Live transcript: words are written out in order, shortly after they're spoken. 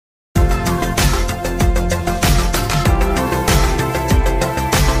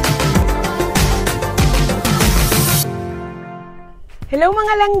Hello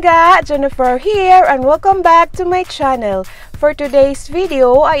mga langga! Jenifer here and welcome back to my channel. For today's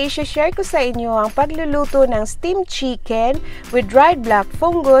video ay i-share ko sa inyo ang pagluluto ng steamed chicken with dried black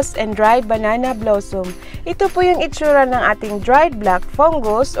fungus and dried banana blossom. Ito po yung itsura ng ating dried black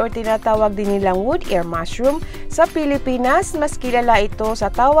fungus or tinatawag din nilang wood ear mushroom. Sa Pilipinas, mas kilala ito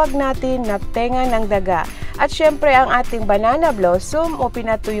sa tawag natin na tenga ng daga. At syempre ang ating banana blossom o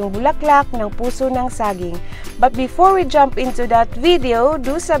pinatuyong bulaklak ng puso ng saging. But before we jump into that video,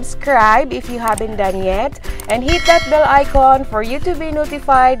 do subscribe if you haven't done yet and hit that bell icon for you to be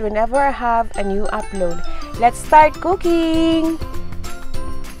notified whenever I have a new upload. Let's start cooking!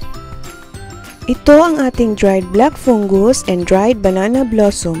 Ito ang ating dried black fungus and dried banana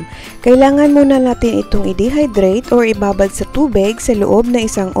blossom. Kailangan muna natin itong i-dehydrate or ibabad sa tubig sa loob na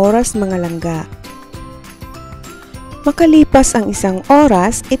 1 oras mga langga. Makalipas ang 1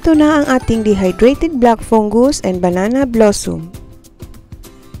 oras, ito na ang ating dehydrated black fungus and banana blossom.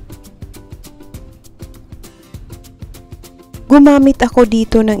 Gumamit ako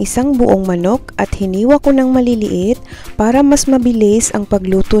dito ng 1 buong manok at hiniwa ko ng maliliit para mas mabilis ang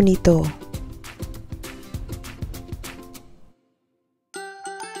pagluto nito.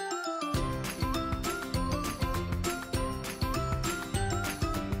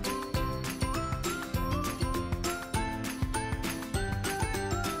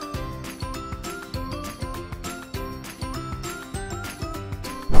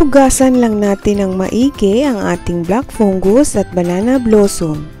 Hugasan lang natin ng maigi ang ating black fungus at banana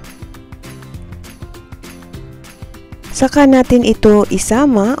blossom. Saka natin ito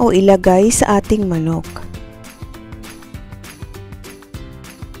isama o ilagay sa ating manok.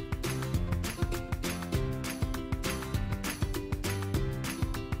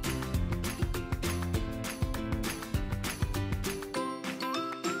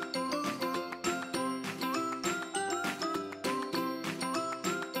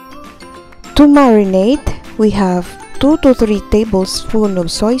 To marinate, we have 2 to 3 tablespoons of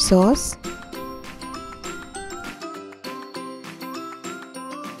soy sauce,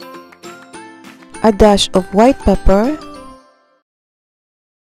 a dash of white pepper,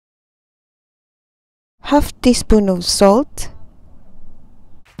 half teaspoon of salt,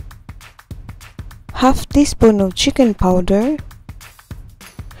 half teaspoon of chicken powder,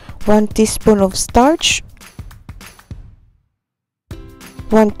 1 teaspoon of starch,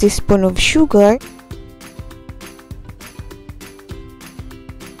 1 teaspoon of sugar,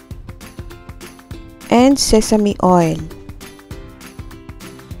 and sesame oil.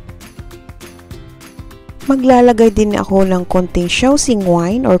 Maglalagay din ako ng konting shaoxing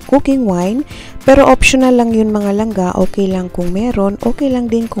wine or cooking wine, pero optional lang yun mga langga. Okay lang kung meron, okay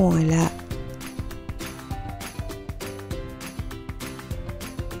lang din kung wala.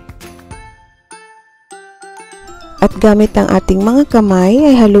 At gamit ang ating mga kamay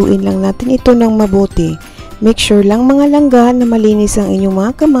ay haluin lang natin ito ng mabuti. Make sure lang mga langga na malinis ang inyong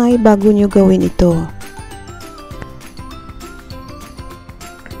mga kamay bago nyo gawin ito.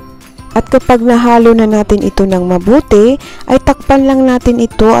 At kapag nahalo na natin ito ng mabuti, ay takpan lang natin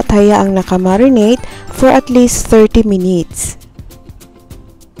ito at hayaang nakamarinate for at least 30 minutes.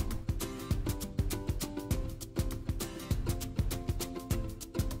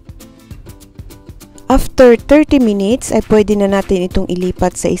 After 30 minutes ay pwede na natin itong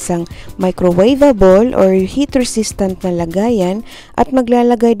ilipat sa isang microwavable or heat-resistant na lagayan at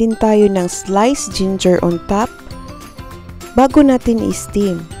maglalagay din tayo ng sliced ginger on top bago natin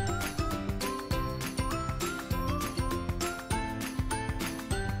i-steam.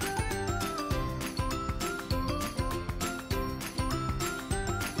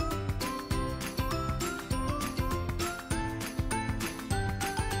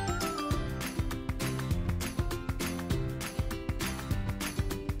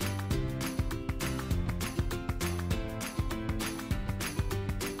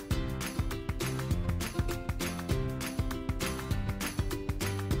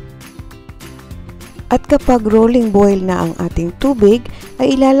 At kapag rolling boil na ang ating tubig,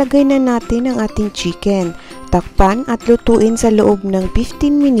 ay ilalagay na natin ang ating chicken. Takpan at lutuin sa loob ng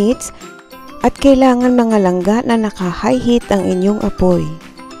 15 minutes at kailangan mga langga na naka-high heat ang inyong apoy.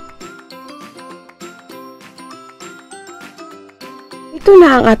 Ito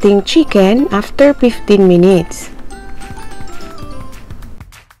na ang ating chicken after 15 minutes.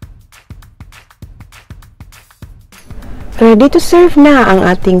 Ready to serve na ang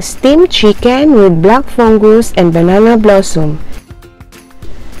ating steamed chicken with black fungus and banana blossom.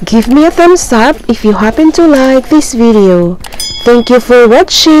 Give me a thumbs up if you happen to like this video. Thank you for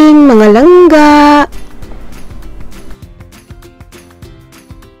watching mga langga!